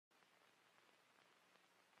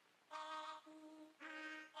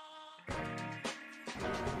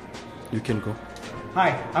You can go.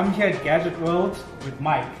 Hi, I'm here at Gadget World with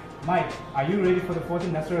Mike. Mike, are you ready for the fourth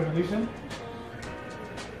industrial revolution?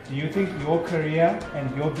 Do you think your career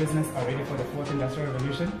and your business are ready for the fourth industrial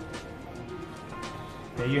revolution?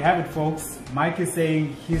 There you have it, folks. Mike is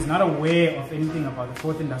saying he's not aware of anything about the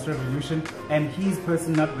fourth industrial revolution, and he's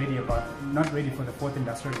personally not ready for the fourth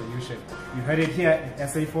industrial revolution. You heard it here at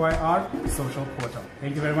SA4IR Social Portal.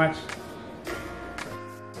 Thank you very much.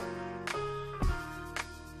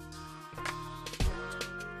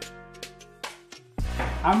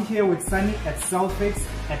 I'm here with Sunny at Cellfix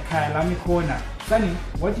at Kyalami Corner. Sunny,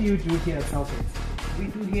 what do you do here at Cellfix? We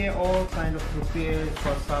do here all kind of repairs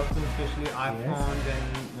for cell phones, especially iPhones and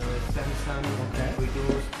Samsung. Okay. We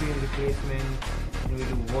do screen replacement, we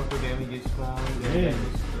do water damages phones, and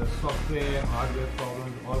software, hardware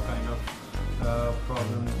problems, all kind of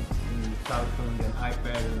problems in cell phones and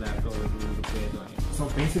iPads and laptops. We do repairs on it. So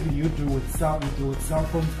basically you do with cell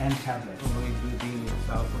phones and tablets. So we do deal with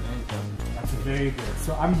cell phone and tablets. That's very good.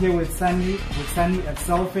 So I'm here with Sunny at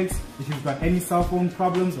Cellfix. If you've got any cell phone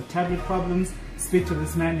problems or tablet problems, speak to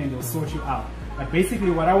this man and he'll sort you out. But basically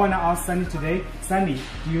what I want to ask Sunny today, Sunny,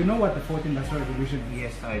 do you know what the fourth industrial revolution is?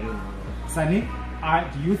 Yes, I do know. Sunny,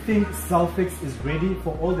 do you think Cellfix is ready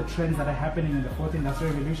for all the trends that are happening in the fourth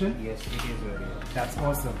industrial revolution? Yes, it is ready. That's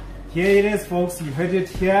awesome. Here it is, folks. You heard it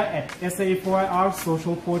here at SA4IR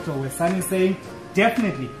Social Portal, where Sunny is saying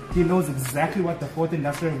definitely he knows exactly what the fourth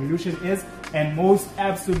industrial revolution is, and most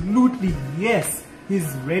absolutely yes,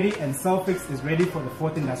 he's ready, and Cellfix is ready for the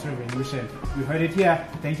fourth industrial revolution. You heard it here.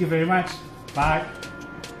 Thank you very much. Bye.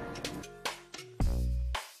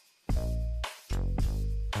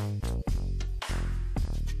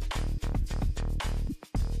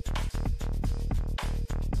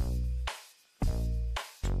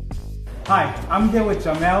 Hi, I'm here with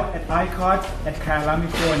Jamel at iCard at Kyalami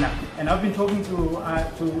Corner, and I've been talking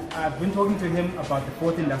to him about the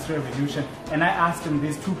fourth industrial revolution, and I asked him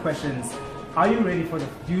these two questions. Are you ready for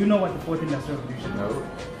do you know what the fourth industrial revolution is? No.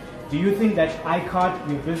 Do you think that iCard,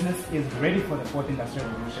 your business, is ready for the fourth industrial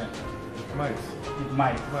revolution? It might. It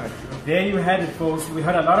might. There you had it, folks. We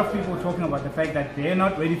heard a lot of people talking about the fact that they're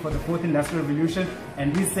not ready for the fourth industrial revolution,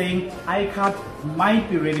 and he's saying iCard might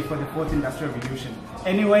be ready for the fourth industrial revolution.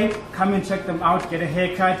 Anyway, come and check them out, get a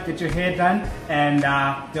haircut, get your hair done, and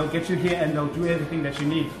they'll get you here and they'll do everything that you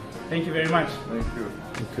need. Thank you very much. Thank you.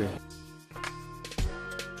 Okay.